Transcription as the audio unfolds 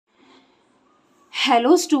Hello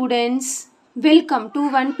students, welcome to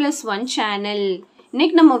 1+1 channel.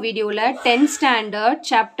 இன்னைக்கு நம்ம வீடியோல 10th standard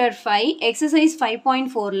chapter 5 exercise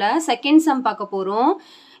 5.4ல second sum பார்க்க போறோம்.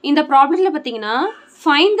 இந்த ப்ராப்ளம்ல பாத்தீங்கன்னா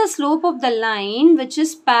find the slope of the line which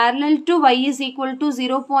is parallel to y is equal to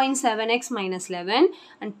 0.7x minus 11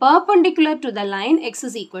 and perpendicular to the line x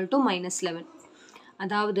is equal to minus 11.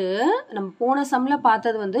 அதாவது நம்ம போன சம்ல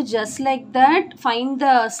பார்த்தது வந்து just like that find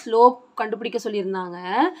the slope கண்டுபிடிக்க சொல்லியிருந்தாங்க.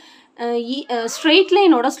 Straight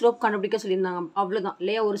லைனோட slope கண்டுபிடிக்க சொல்லியிருந்தாங்க. அவ்வளோதான்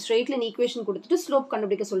இல்லையா, ஒரு ஸ்ட்ரெயிட் லைன் ஈக்குவேஷன் கொடுத்துட்டு ஸ்லோப்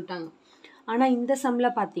கண்டுபிடிக்க சொல்லிட்டாங்க. ஆனால் இந்த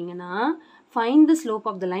சம்மில் பார்த்தீங்கன்னா find the slope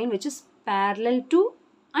of the line which is parallel to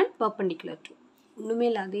and perpendicular to. ஒன்றுமே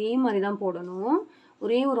இல்லை, அதே மாதிரி தான் போடணும்.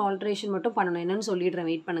 ஒரே ஒரு ஆல்ட்ரேஷன் மட்டும் பண்ணணும். என்னன்னு சொல்லிடுறேன்,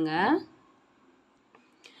 வெயிட் பண்ணுங்கள்.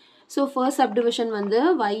 ஸோ ஃபர்ஸ்ட் சப்டிவிஷன் வந்து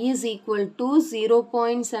y is equal to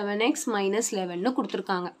 0.7x minus 11ன்னு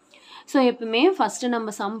கொடுத்துருக்காங்க. ஸோ எப்பவுமே ஃபஸ்ட்டு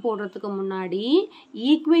நம்ம சம் போடுறதுக்கு முன்னாடி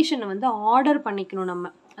ஈக்குவேஷனை வந்து ஆர்டர் பண்ணிக்கணும் நம்ம.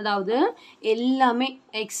 அதாவது எல்லாமே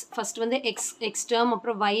ஃபஸ்ட் வந்து எக்ஸ் டேர்ம்,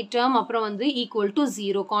 அப்புறம் y டேர்ம், அப்புறம் வந்து equal to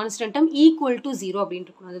 0, constant term equal to 0 அப்படின்னு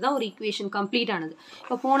இருக்கணும். அதுதான் ஒரு ஈக்குவேஷன் கம்ப்ளீட் ஆனது.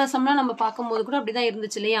 இப்போ போன சம்லாம் நம்ம பார்க்கும்போது கூட அப்படி தான்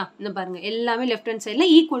இருந்துச்சு இல்லையா. இந்த பாருங்கள், எல்லாமே லெஃப்ட் ஹேண்ட் சைடில்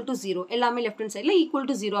ஈக்குவல் டு 0, எல்லாமே லெஃப்ட் ஹேண்ட் சைடில் ஈக்குவல்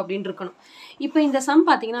டு 0 அப்படின்னு இருக்கணும். இப்போ இந்த சம்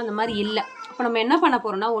பார்த்தீங்கன்னா அந்த மாதிரி இல்லை. அப்போ நம்ம என்ன பண்ண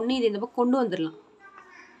போகிறோம்னா, ஒன்று இது இந்த பக்கம் கொண்டு வந்துடலாம்.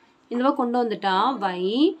 இந்த பக்கம் கொண்டு வந்துட்டா y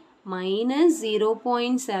minus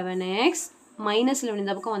 0.7x minus 11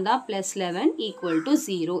 இந்த பக்கம் வந்தால் plus 11 equal to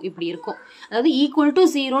 0 இப்படி இருக்கும். அதாவது equal to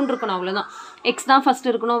 0ன்னு இருக்கணும், அவ்வளோதான். x தான் ஃபஸ்ட்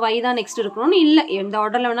இருக்கணும், y தான் நெக்ஸ்ட் இருக்கணும்னு இல்லை. எந்த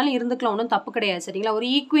ஆர்டரில் வேணாலும் இருந்துக்கலாம், ஒன்றும் தப்பு கிடையாது. சரிங்களா, ஒரு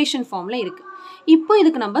ஈக்குவேஷன் ஃபார்மில் இருக்குது. இப்போ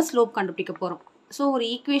இதுக்கு நம்ம ஸ்லோப் கண்டுபிடிக்க போகிறோம். ஸோ ஒரு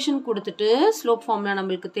ஈக்குவேஷன் கொடுத்துட்டு ஸ்லோப் ஃபார்முலா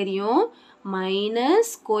நம்மளுக்கு தெரியும்.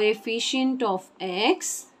 Minus coefficient of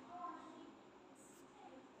X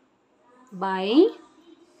by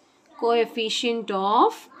coefficient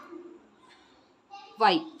of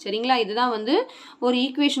y. சரிங்களா, இதுதான் வந்து ஒரு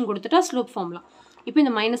ஈக்குவேஷன் கொடுத்துட்டா ஸ்லோப் ஃபார்முலா. இப்போ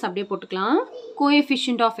இந்த மைனஸ் அப்படியே போட்டுக்கலாம்.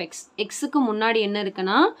 கோஎஃபிஷியன்ட் ஆஃப் எக்ஸ், எக்ஸுக்கு முன்னாடி என்ன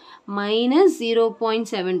இருக்குன்னா மைனஸ்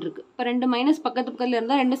 0.7 இருக்குது. இப்போ ரெண்டு மைனஸ் பக்கத்தில்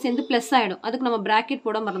இருந்தால் ரெண்டு சேர்ந்து ப்ளஸ் ஆகிடும். அதுக்கு நம்ம ப்ராக்கெட்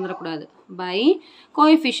போட மறந்துடக்கூடாது. By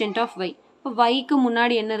coefficient of y. இப்போ வைக்கு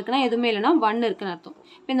முன்னாடி என்ன இருக்குன்னா எதுவுமே இல்லைன்னா 1 இருக்குன்னு அர்த்தம்.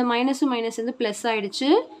 இப்போ இந்த மைனஸும் மைனஸ் வந்து ப்ளஸ்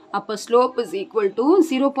ஆகிடுச்சு. அப்போ ஸ்லோப் இஸ் ஈக்குவல் டு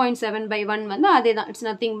 0.7/1 வந்து அதே தான், இட்ஸ்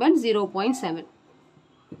நத்திங் பட் 0.7.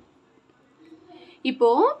 இப்போ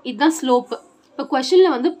இதுதான் ஸ்லோப்பு. இப்போ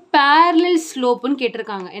கொஸ்டினில் வந்து பேரலல் ஸ்லோப்புன்னு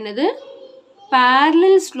கேட்டிருக்காங்க. என்னது,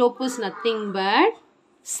 parallel slope is nothing but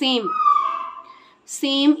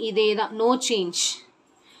same இதே தான், நோ சேஞ்ச்.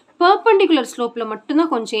 பர்பெண்டிகுலர் ஸ்லோப்பில்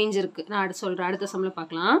மட்டும்தான் கொஞ்சம் சேஞ்ச் இருக்குது. நான் அடுத்து சொல்கிறேன், அடுத்த சம்மில்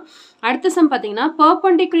பார்க்கலாம். அடுத்த சம் பார்த்தீங்கன்னா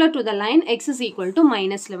perpendicular to the line X is equal to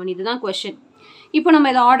minus 11. இதுதான் கொஸ்டின். இப்போ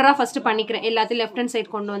நம்ம இதை ஆர்டராக ஃபஸ்ட்டு பண்ணிக்கிறேன். எல்லாத்தையும் லெஃப்ட் ஹேண்ட்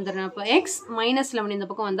சைட் கொண்டு வந்துடுறேன். அப்போ எக்ஸ் -11 இந்த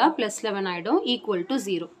பக்கம் வந்தால் +11 ஆகிடும், ஈக்குவல் டு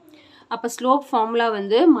 0. அப்போ ஸ்லோப் ஃபார்முலா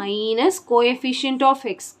வந்து minus coefficient of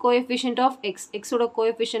X, coefficient of X, எக்ஸோட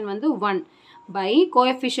கோஎஃபிஷியன்ட் வந்து 1 பை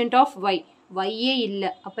கோஎஃபிஷியன்ட் ஆஃப் y, yயே இல்லை.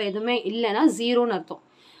 அப்போ எதுவுமே இல்லைன்னா 0ன்னு அர்த்தம்.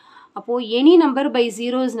 அப்போது any number by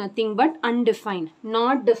 0 is nothing but undefined,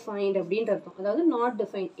 not defined அப்படின்ற அர்த்தம். அதாவது not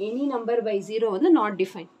defined, any number by 0 வந்து நாட்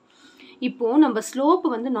டிஃபைன்ட். இப்போது நம்ம ஸ்லோப்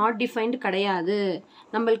வந்து நாட் டிஃபைன்டு கிடையாது.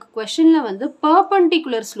 நம்மளுக்கு கொஷனில் வந்து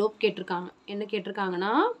பர்பெண்டிகுலர் ஸ்லோப் கேட்டிருக்காங்க. என்ன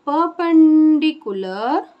கேட்டிருக்காங்கன்னா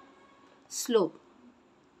பர்பெண்டிகுலர் ஸ்லோப்.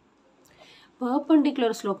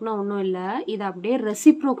 பர்பெண்டிகுலர் ஸ்லோப்னா ஒன்றும் இல்லை, இதை அப்படியே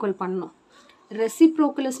ரெசிப்ரோக்கல் பண்ணணும்.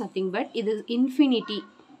 ரெசிப்ரோக்கல் இஸ் நத்திங் பட் இது இன்ஃபினிட்டி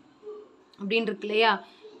அப்படின்னு இருக்கு இல்லையா.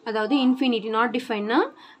 அதாவது இன்ஃபினிட்டி நாட் டிஃபைன்னா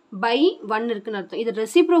பை 1 இருக்குன்னு அர்த்தம். இது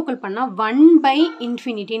ரெசிப்ரோக்கல் பண்ணால்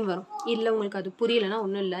 1/∞ வரும். இல்லை உங்களுக்கு அது புரியலைன்னா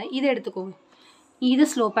ஒன்றும் இல்லை, இதை எடுத்துக்கோங்க, இதை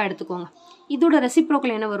ஸ்லோப்பாக எடுத்துக்கோங்க. இதோட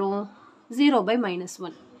ரெசிப்ரோக்கல் என்ன வரும்,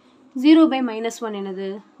 0/-1. 0/-1 என்னது,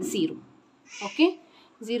 0. ஓகே,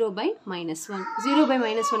 0/-1.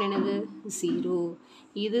 0/-1 என்னது, 0.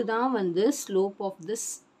 இதுதான் வந்து ஸ்லோப் ஆஃப் திஸ்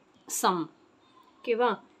சம்.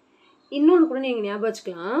 ஓகேவா. இன்னொன்று கூட நீங்கள் ஞாபகம்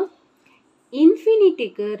வச்சுக்கலாம்.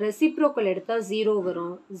 இன்ஃபினிட்டிக்கு ரெசிப்ரோக்கல் எடுத்தால் 0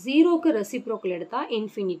 வரும், 0க்கு ரெசிப்ரோக்கல் எடுத்தால்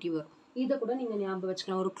இன்ஃபினிட்டி வரும். இதை கூட நீங்கள் ஞாபகம்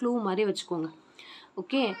வச்சுக்கலாம், ஒரு க்ளூ மாதிரி வச்சுக்கோங்க.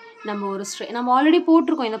 ஓகே, நம்ம நம்ம ஆல்ரெடி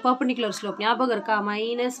போட்டிருக்கோம் இந்த பர்பெண்டிகுலர் ஸ்லோப், ஞாபகம் இருக்கா.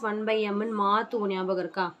 -1/mன்னு மாற்றுவோம், ஞாபகம்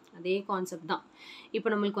இருக்கா. அதே கான்செப்ட் தான். இப்போ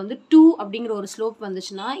நம்மளுக்கு வந்து 2 அப்படிங்கிற ஒரு ஸ்லோப்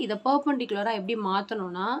வந்துச்சுன்னா இதை பர்பெண்டிகுலராக எப்படி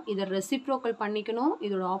மாற்றணும்னா இதை ரெசிப்ரோக்கல் பண்ணிக்கணும்,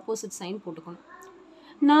 இதோட ஆப்போசிட் சைன் போட்டுக்கணும்.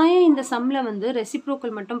 நான் ஏன் இந்த சம்மில் வந்து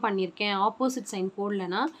ரெசிப்ரோக்கல் மட்டும் பண்ணியிருக்கேன், ஆப்போசிட் சைன்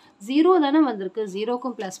போடலைன்னா 0 தானே வந்திருக்கு.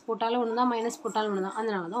 0க்கும் ப்ளஸ் போட்டாலும் ஒன்று தான், மைனஸ் போட்டாலும் ஒன்று தான்,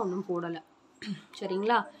 அதனால தான் ஒன்றும் போடலை.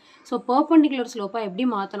 சரிங்களா. ஸோ பர்பெண்டிகுலர் ஸ்லோப்பாக எப்படி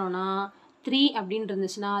மாற்றணும்னா 3 அப்படின்னு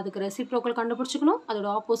இருந்துச்சுன்னா அதுக்கு ரெசிப்ரோக்கல் கண்டுபிடிச்சிக்கணும், அதோட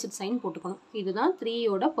ஆப்போசிட் சைன் போட்டுக்கணும். இதுதான்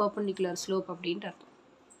 3யோட பர்பெண்டிகுலர் ஸ்லோப் அப்படின்ற அர்த்தம்.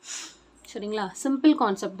 சரிங்களா, சிம்பிள்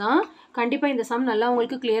கான்செப்ட் தான். கண்டிப்பாக இந்த சம் நல்லா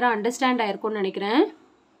உங்களுக்கு கிளியராக அண்டர்ஸ்டாண்ட் ஆயிருக்கும்னு நினைக்கிறேன்.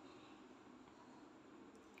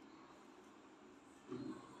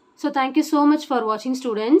 So thank you so much for watching,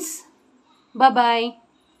 students. Bye bye.